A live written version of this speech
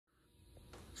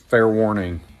Fair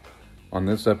warning, on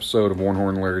this episode of One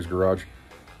Horn Larry's Garage,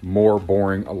 more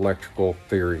boring electrical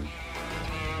theory.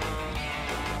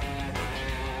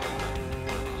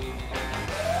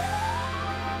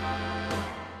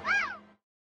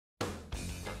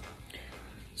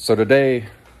 So today,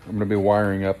 I'm going to be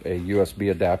wiring up a USB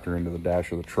adapter into the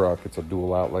dash of the truck. It's a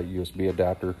dual outlet USB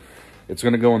adapter. It's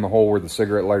going to go in the hole where the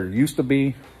cigarette lighter used to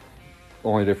be.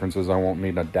 Only difference is I won't need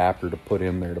an adapter to put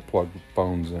in there to plug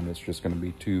phones in. It's just going to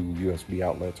be two USB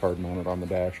outlets hard mounted on the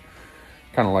dash,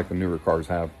 kind of like the newer cars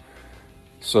have.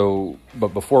 So, but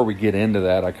before we get into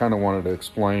that, I kind of wanted to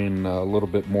explain a little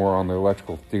bit more on the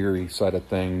electrical theory side of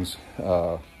things.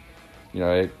 I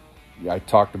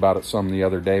talked about it some the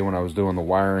other day when I was doing the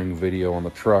wiring video on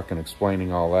the truck and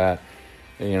explaining all that.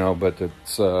 But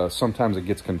it's sometimes it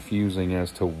gets confusing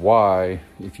as to why,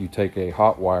 if you take a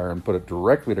hot wire and put it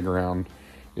directly to ground,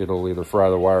 it'll either fry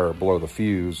the wire or blow the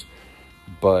fuse.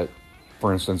 But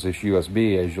for instance, this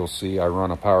USB, as you'll see, I run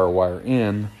a power wire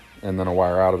in and then a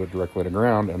wire out of it directly to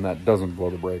ground, and that doesn't blow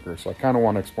the breaker. So I kind of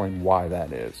want to explain why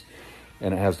that is.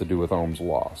 And it has to do with Ohm's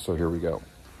law. So here we go.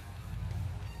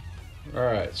 All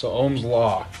right, so Ohm's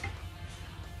law.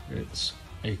 It's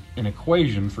an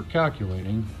equation for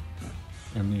calculating.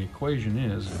 And the equation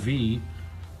is V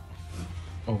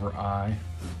over I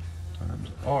times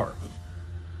R.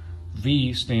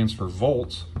 V stands for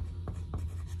volts.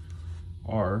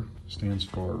 R stands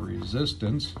for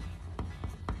resistance.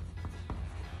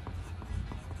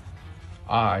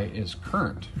 I is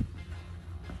current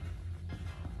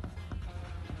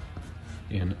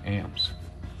in amps.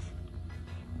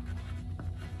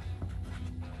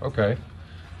 Okay,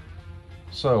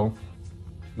 so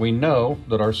we know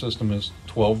that our system is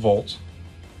 12 volts.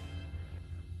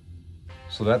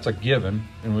 So that's a given,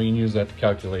 and we can use that to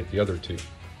calculate the other two.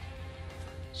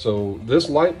 So this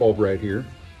light bulb right here,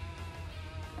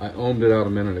 I ohmed it out a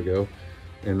minute ago,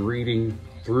 and reading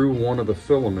through one of the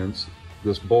filaments,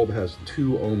 this bulb has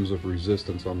 2 ohms of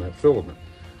resistance on that filament.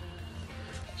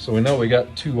 So we know we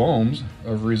got 2 ohms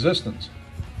of resistance.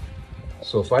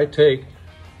 So if I take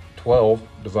 12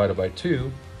 divided by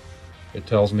 2, it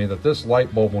tells me that this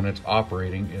light bulb, when it's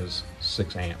operating, is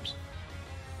 6 amps.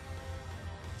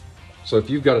 So if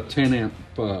you've got a 10 amp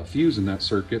fuse in that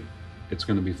circuit, it's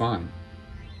going to be fine.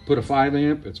 Put a 5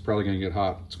 amp, it's probably going to get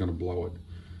hot. It's going to blow it.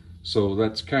 So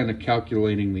that's kind of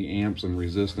calculating the amps and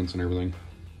resistance and everything.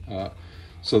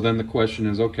 So then the question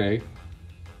is, okay,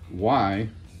 why,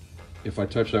 if I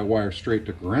touch that wire straight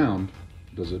to ground,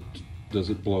 does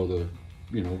it blow the,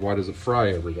 why does it fry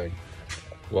everything?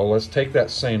 Well, let's take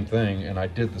that same thing, and I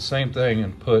did the same thing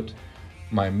and put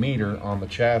my meter on the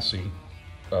chassis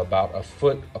about a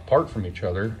foot apart from each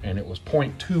other, and it was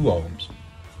 0.2 ohms.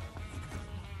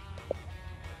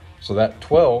 So that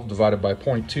 12 divided by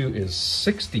 0.2 is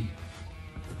 60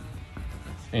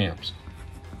 amps.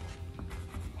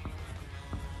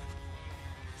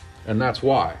 And that's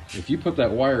why. If you put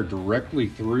that wire directly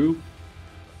through,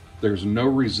 there's no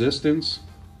resistance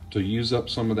to use up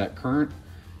some of that current,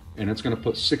 and it's going to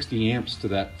put 60 amps to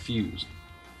that fuse.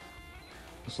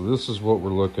 So this is what we're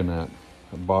looking at.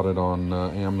 I bought it on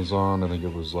Amazon. I think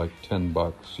it was like 10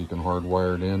 bucks. You can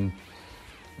hardwire it in,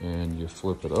 and you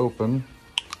flip it open,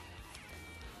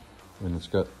 and it's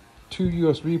got 2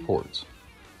 USB ports.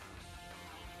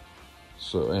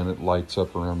 So, and it lights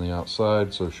up around the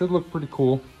outside, so it should look pretty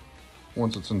cool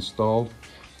once it's installed.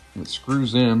 And it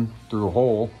screws in through a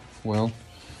hole. Well,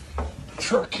 the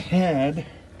truck had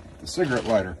the cigarette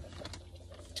lighter.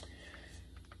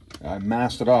 I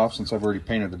masked it off since I've already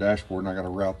painted the dashboard, and I got to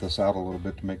route this out a little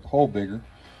bit to make the hole bigger.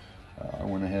 I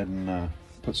went ahead and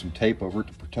put some tape over it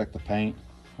to protect the paint.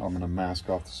 I'm going to mask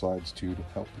off the sides too to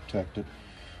help protect it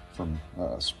from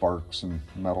sparks and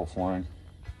metal flying.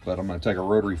 But I'm going to take a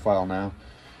rotary file now,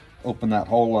 open that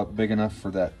hole up big enough for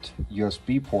that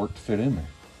USB port to fit in there.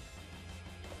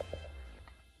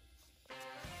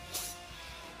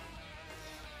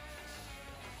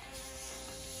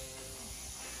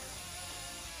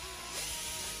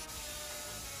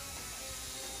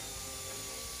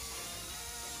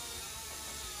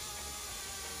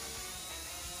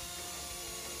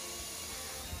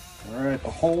 Alright,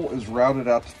 the hole is routed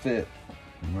out to fit,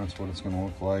 and that's what it's going to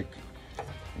look like.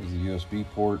 There's the USB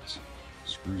ports,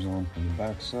 screws on from the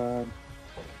back side.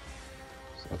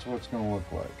 So that's what it's going to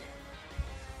look like.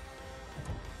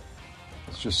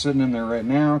 It's just sitting in there right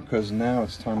now because now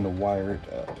it's time to wire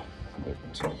it up.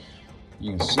 But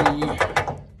you can see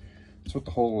that's what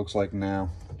the hole looks like now.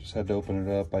 Just had to open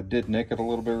it up. I did nick it a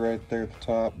little bit right there at the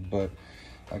top, but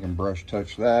I can brush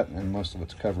touch that, and most of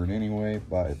it's covered anyway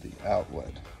by the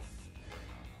outlet.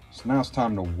 So now it's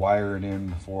time to wire it in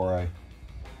before I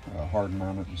hard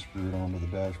mount it and screw it onto the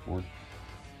dashboard.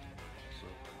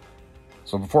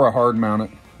 So before I hard mount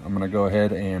it, I'm gonna go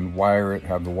ahead and wire it,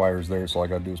 have the wires there, so all I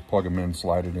gotta do is plug them in,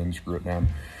 slide it in, screw it down.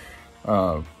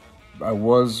 I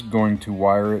was going to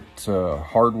wire it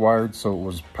hardwired so it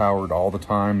was powered all the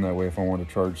time. That way if I want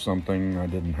to charge something, I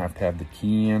didn't have to have the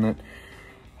key in it.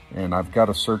 And I've got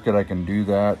a circuit I can do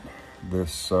that.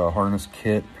 This harness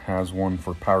kit has one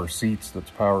for power seats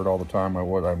that's powered all the time.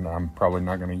 I'm probably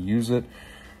not going to use it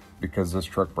because this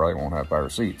truck probably won't have power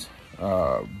seats.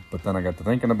 But then I got to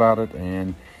thinking about it,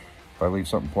 and if I leave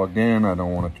something plugged in, I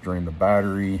don't want it to drain the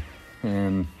battery,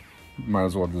 and might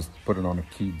as well just put it on a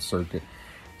keyed circuit.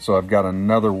 So I've got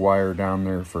another wire down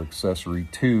there for accessory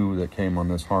 2 that came on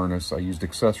this harness. I used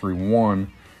accessory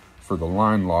 1 for the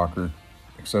line locker.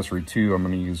 Accessory 2 I'm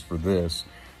going to use for this,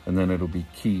 and then it'll be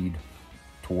keyed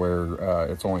to where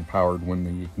it's only powered when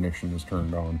the ignition is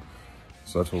turned on.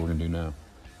 So that's what we're going to do now.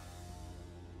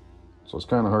 So it's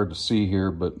kind of hard to see here,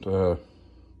 but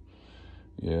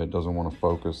yeah, it doesn't want to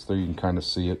focus. There you can kind of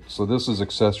see it. So this is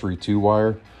accessory 2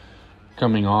 wire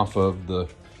coming off of the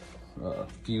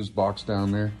fuse box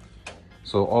down there.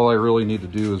 So all I really need to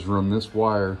do is run this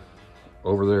wire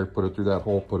over there, put it through that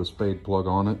hole, put a spade plug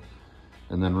on it,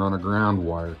 and then run a ground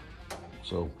wire.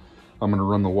 So I'm gonna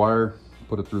run the wire,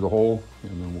 put it through the hole,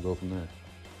 and then we'll go from there.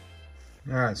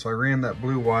 All right, so I ran that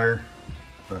blue wire.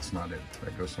 That's not it,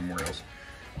 that goes somewhere else.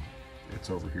 It's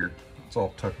over here. It's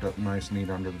all tucked up nice, neat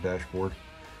under the dashboard.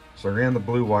 So I ran the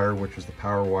blue wire, which is the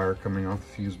power wire coming off the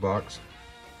fuse box.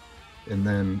 And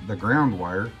then the ground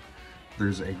wire,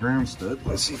 there's a ground stud.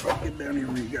 Let's see if I can get down here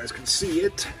where you guys can see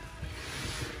it.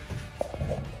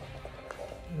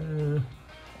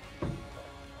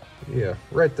 Yeah,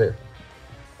 right there.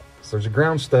 So there's a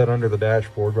ground stud under the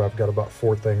dashboard, but I've got about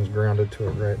 4 things grounded to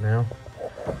it right now.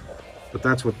 But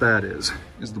that's what that is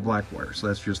the black wire. So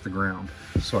that's just the ground.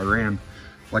 So I ran,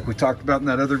 like we talked about in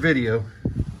that other video,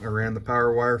 I ran the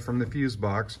power wire from the fuse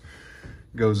box,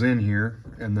 goes in here,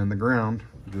 and then the ground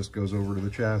just goes over to the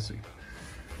chassis.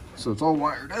 So it's all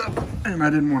wired up, and I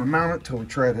didn't want to mount it till we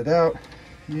tried it out,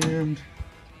 and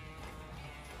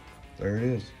there it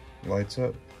is, lights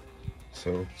up.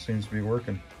 So seems to be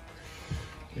working.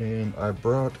 And I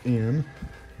brought in,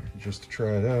 just to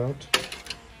try it out,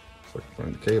 so I can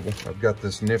find the cable, I've got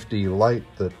this nifty light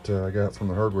that I got from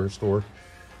the hardware store,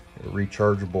 a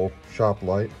rechargeable shop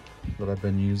light that I've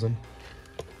been using.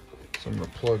 So I'm going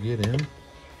to plug it in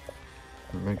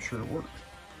and make sure it works.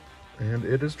 And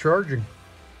it is charging.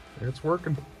 It's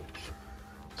working.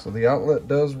 So the outlet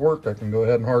does work. I can go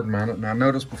ahead and hard mount it. Now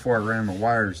notice before I ran the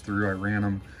wires through, I ran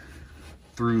them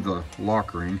through the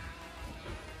lock ring.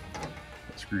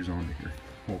 That screws onto here,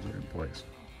 holds it in place.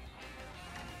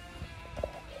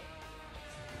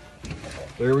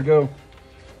 There we go,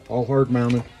 all hard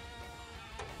mounted.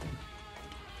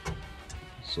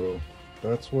 So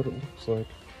that's what it looks like.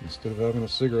 Instead of having a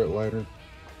cigarette lighter,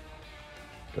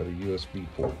 got a USB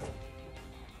port.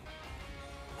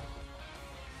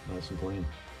 Nice and clean.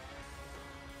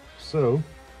 So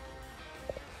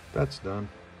that's done.